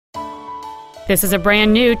This is a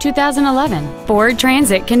brand new 2011 Ford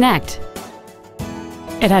Transit Connect.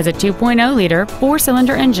 It has a 2.0-liter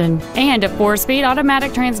four-cylinder engine and a 4-speed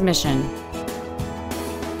automatic transmission.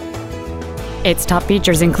 Its top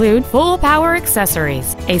features include full power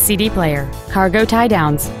accessories, a CD player, cargo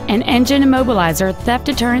tie-downs, an engine immobilizer theft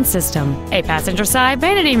deterrent system, a passenger side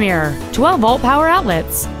vanity mirror, 12-volt power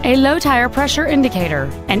outlets, a low tire pressure indicator,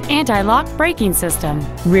 an anti-lock braking system,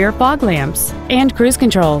 rear fog lamps, and cruise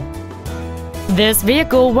control. This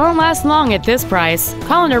vehicle won't last long at this price.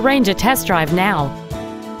 Call and arrange a test drive now.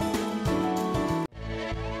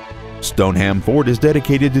 Stoneham Ford is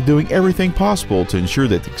dedicated to doing everything possible to ensure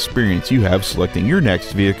that the experience you have selecting your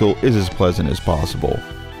next vehicle is as pleasant as possible.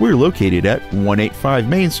 We're located at 185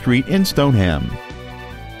 Main Street in Stoneham.